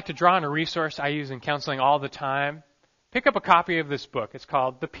question, I like to draw on a resource I use in counseling all the time. Pick up a copy of this book. It's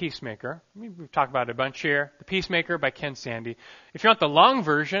called The Peacemaker. We've talked about it a bunch here. The Peacemaker by Ken Sande. If you want the long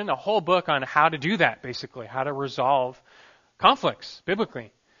version, a whole book on how to do that, basically, how to resolve conflicts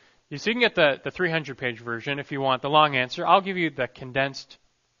biblically. So you can get the 300-page version if you want the long answer. I'll give you the condensed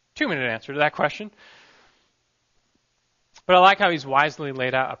 2-minute answer to that question. But I like how he's wisely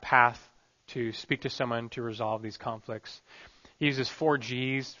laid out a path to speak to someone to resolve these conflicts. He uses 4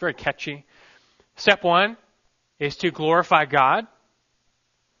 G's, very catchy. Step 1 is to glorify God.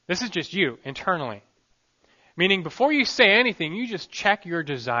 This is just you, internally. Meaning before you say anything, you just check your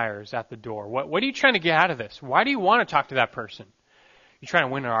desires at the door. What are you trying to get out of this? Why do you want to talk to that person? You trying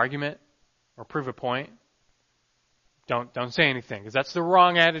to win an argument or prove a point? Don't say anything, because that's the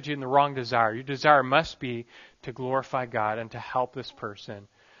wrong attitude and the wrong desire. Your desire must be to glorify God and to help this person.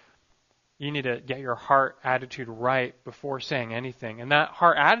 You need to get your heart attitude right before saying anything. And that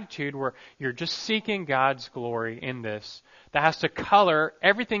heart attitude where you're just seeking God's glory in this, that has to color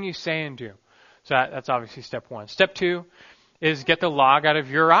everything you say and do. So that's obviously step 1. Step 2 is get the log out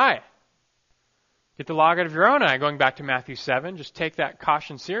of your eye. Get the log out of your own eye. Going back to Matthew 7, just take that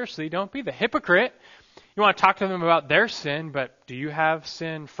caution seriously. Don't be the hypocrite. You want to talk to them about their sin, but do you have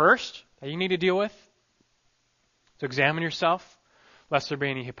sin first that you need to deal with? So examine yourself, lest there be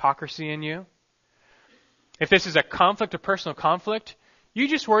any hypocrisy in you. If this is a conflict, a personal conflict, you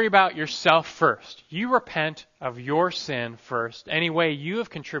just worry about yourself first. You repent of your sin first. Any way you have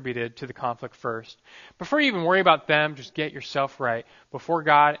contributed to the conflict first. Before you even worry about them, just get yourself right before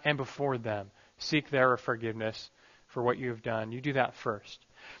God and before them. Seek their forgiveness for what you have done. You do that first.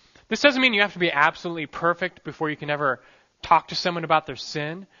 This doesn't mean you have to be absolutely perfect before you can ever talk to someone about their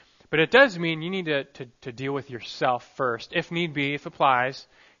sin, but it does mean you need to deal with yourself first. If need be, if applies,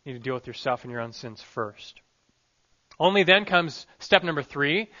 you need to deal with yourself and your own sins first. Only then comes step number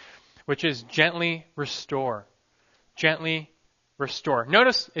 3, which is gently restore. Gently restore.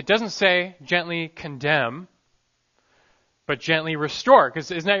 Notice it doesn't say gently condemn, but gently restore,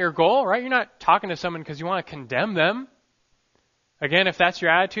 because isn't that your goal, right? You're not talking to someone because you want to condemn them. Again, if that's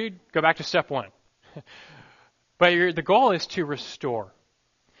your attitude, go back to step 1. But the goal is to restore.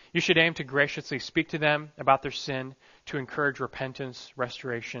 You should aim to graciously speak to them about their sin, to encourage repentance,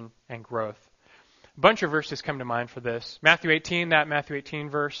 restoration, and growth. A bunch of verses come to mind for this. Matthew 18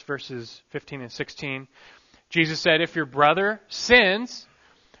 verse, verses 15 and 16. Jesus said, if your brother sins,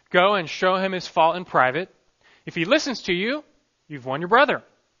 go and show him his fault in private. If he listens to you, you've won your brother.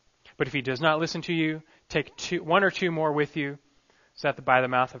 But if he does not listen to you, take 1 or 2 more with you, so that by the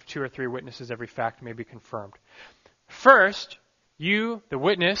mouth of 2 or 3 witnesses every fact may be confirmed. First, you, the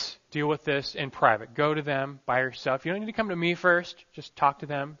witness, deal with this in private. Go to them by yourself. You don't need to come to me first. Just talk to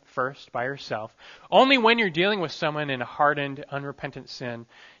them first by yourself. Only when you're dealing with someone in a hardened, unrepentant sin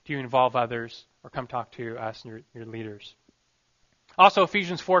do you involve others or come talk to us and your leaders. Also,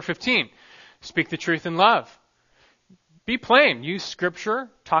 Ephesians 4:15, speak the truth in love. Be plain. Use Scripture.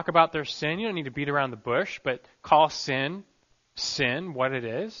 Talk about their sin. You don't need to beat around the bush, but call sin what it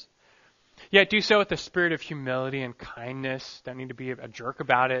is. Yet do so with the spirit of humility and kindness. Don't need to be a jerk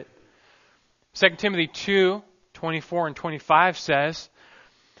about it. 2 Timothy 2:24 and 25 says,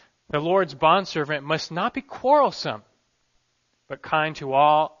 the Lord's bondservant must not be quarrelsome, but kind to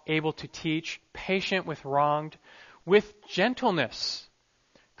all, able to teach, patient with wronged, with gentleness,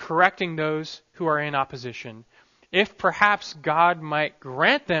 correcting those who are in opposition, if perhaps God might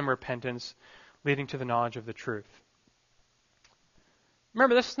grant them repentance, leading to the knowledge of the truth.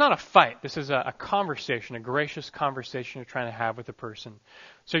 Remember, this is not a fight. This is a conversation, a gracious conversation you're trying to have with a person.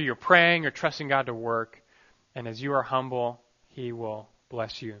 So you're praying, you're trusting God to work, and as you are humble, He will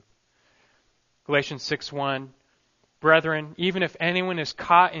bless you. Galatians 6:1, brethren, even if anyone is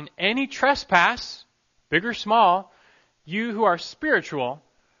caught in any trespass, big or small, you who are spiritual,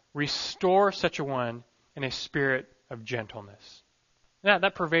 restore such a one in a spirit of gentleness. Now,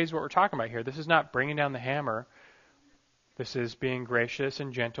 that pervades what we're talking about here. This is not bringing down the hammer. This is being gracious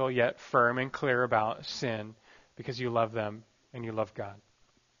and gentle, yet firm and clear about sin because you love them and you love God.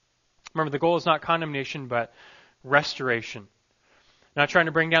 Remember, the goal is not condemnation, but restoration. Not trying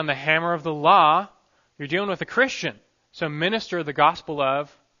to bring down the hammer of the law. You're dealing with a Christian. So minister the gospel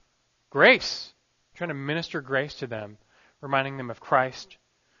of grace. Trying to minister grace to them, reminding them of Christ,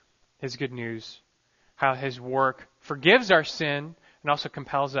 His good news, how His work forgives our sin and also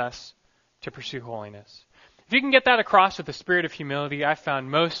compels us to pursue holiness. If you can get that across with the spirit of humility, I've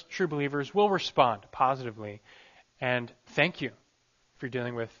found most true believers will respond positively and thank you. If you're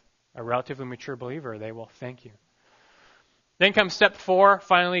dealing with a relatively mature believer, they will thank you. Then comes step 4,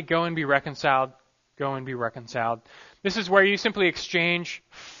 finally, go and be reconciled. Go and be reconciled. This is where you simply exchange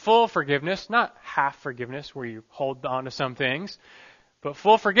full forgiveness, not half forgiveness where you hold on to some things, but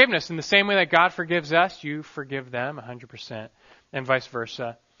full forgiveness. In the same way that God forgives us, you forgive them 100%, and vice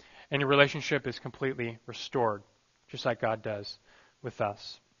versa. And your relationship is completely restored, just like God does with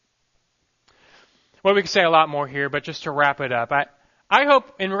us. Well, we could say a lot more here, but just to wrap it up, I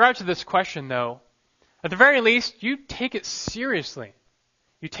hope in regard to this question, though, at the very least, you take it seriously.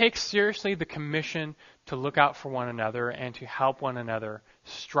 You take seriously the commission to look out for one another and to help one another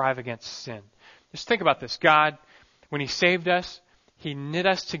strive against sin. Just think about this. God, when He saved us, He knit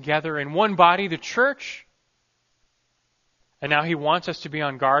us together in one body, the church. And now He wants us to be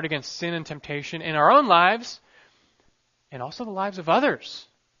on guard against sin and temptation in our own lives and also the lives of others.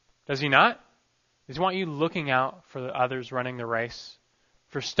 Does He not? Does He want you looking out for the others running the race,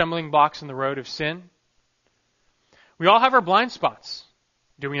 for stumbling blocks in the road of sin? We all have our blind spots,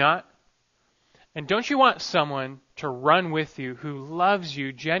 do we not? And don't you want someone to run with you who loves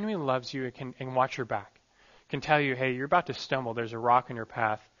you, genuinely loves you, and can watch your back? Can tell you, hey, you're about to stumble. There's a rock in your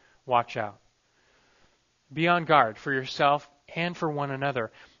path. Watch out. Be on guard for yourself and for one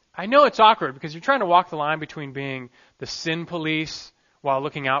another. I know it's awkward because you're trying to walk the line between being the sin police while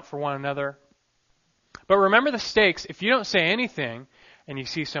looking out for one another. But remember the stakes. If you don't say anything and you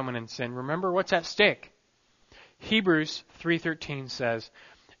see someone in sin, remember what's at stake. Hebrews 3:13 says,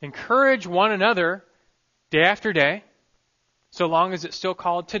 encourage one another day after day, so long as it's still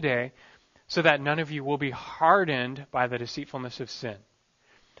called today, so that none of you will be hardened by the deceitfulness of sin.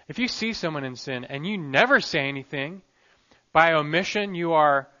 If you see someone in sin and you never say anything, by omission you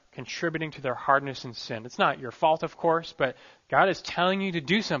are contributing to their hardness and sin. It's not your fault, of course, but God is telling you to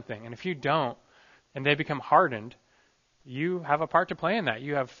do something. And if you don't, and they become hardened, you have a part to play in that.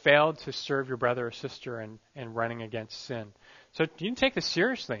 You have failed to serve your brother or sister in running against sin. So you need to take this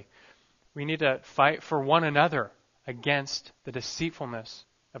seriously. We need to fight for one another against the deceitfulness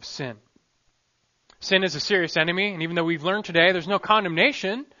of sin. Sin is a serious enemy, and even though we've learned today there's no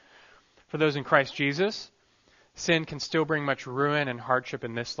condemnation for those in Christ Jesus, sin can still bring much ruin and hardship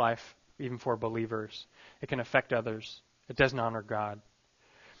in this life, even for believers. It can affect others. It doesn't honor God.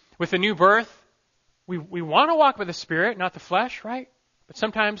 With the new birth, we want to walk by the Spirit, not the flesh, right? But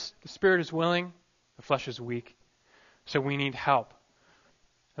sometimes the Spirit is willing, the flesh is weak. So we need help.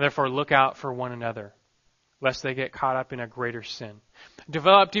 Therefore, look out for one another, lest they get caught up in a greater sin.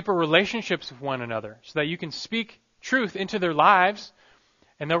 Develop deeper relationships with one another so that you can speak truth into their lives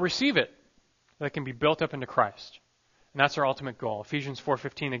and they'll receive it. That can be built up into Christ. And that's our ultimate goal. Ephesians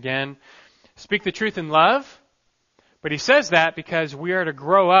 4:15 again. Speak the truth in love. But he says that because we are to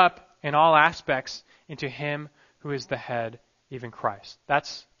grow up in all aspects into Him who is the head, even Christ.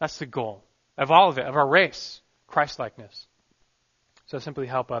 That's the goal of all of it, of our race, Christ-likeness. So simply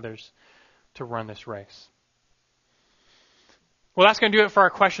help others to run this race. Well, that's going to do it for our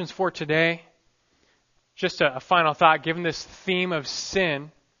questions for today. Just a final thought, given this theme of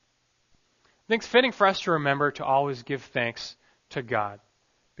sin, I think it's fitting for us to remember to always give thanks to God,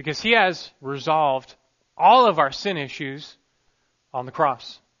 because He has resolved all of our sin issues on the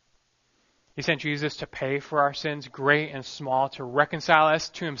cross. He sent Jesus to pay for our sins, great and small, to reconcile us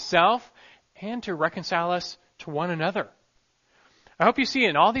to Himself and to reconcile us to one another. I hope you see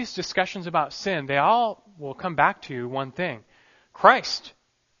in all these discussions about sin, they all will come back to one thing: Christ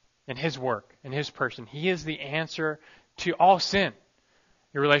and His work and His person. He is the answer to all sin.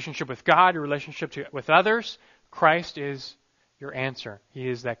 Your relationship with God, your relationship with others, Christ is your answer. He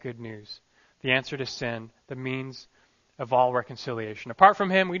is that good news. The answer to sin, the means of all reconciliation. Apart from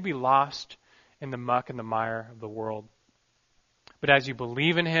Him, we'd be lost in the muck and the mire of the world. But as you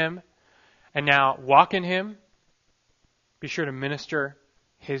believe in Him and now walk in Him, be sure to minister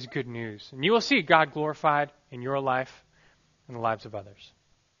His good news. And you will see God glorified in your life and the lives of others.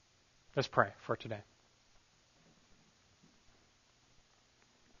 Let's pray for today.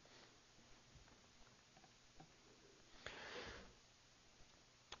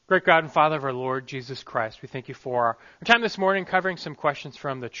 Great God and Father of our Lord Jesus Christ, we thank You for our time this morning covering some questions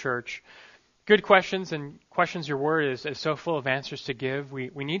from the church. Good questions, and questions Your Word is so full of answers to give. We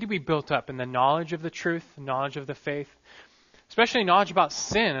need to be built up in the knowledge of the truth, the knowledge of the faith, especially knowledge about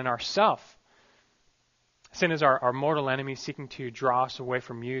sin and ourself. Sin is our mortal enemy seeking to draw us away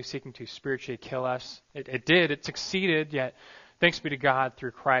from You, seeking to spiritually kill us. It succeeded, yet thanks be to God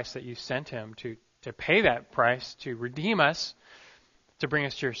through Christ that You sent Him to pay that price, to redeem us, to bring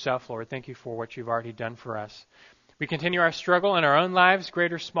us to Yourself, Lord. Thank You for what You've already done for us. We continue our struggle in our own lives,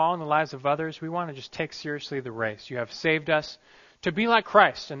 great or small, in the lives of others. We want to just take seriously the race. You have saved us to be like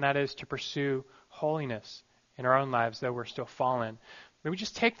Christ, and that is to pursue holiness in our own lives, though we're still fallen. May we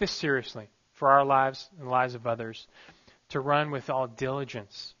just take this seriously for our lives and the lives of others, to run with all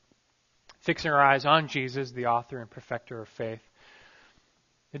diligence, fixing our eyes on Jesus, the author and perfecter of faith,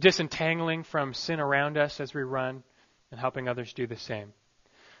 disentangling from sin around us as we run, and helping others do the same.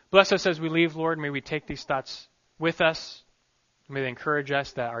 Bless us as we leave, Lord. May we take these thoughts with us. May they encourage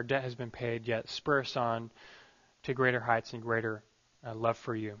us that our debt has been paid, yet spur us on to greater heights and greater love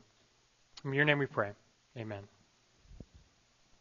for You. In Your name we pray. Amen.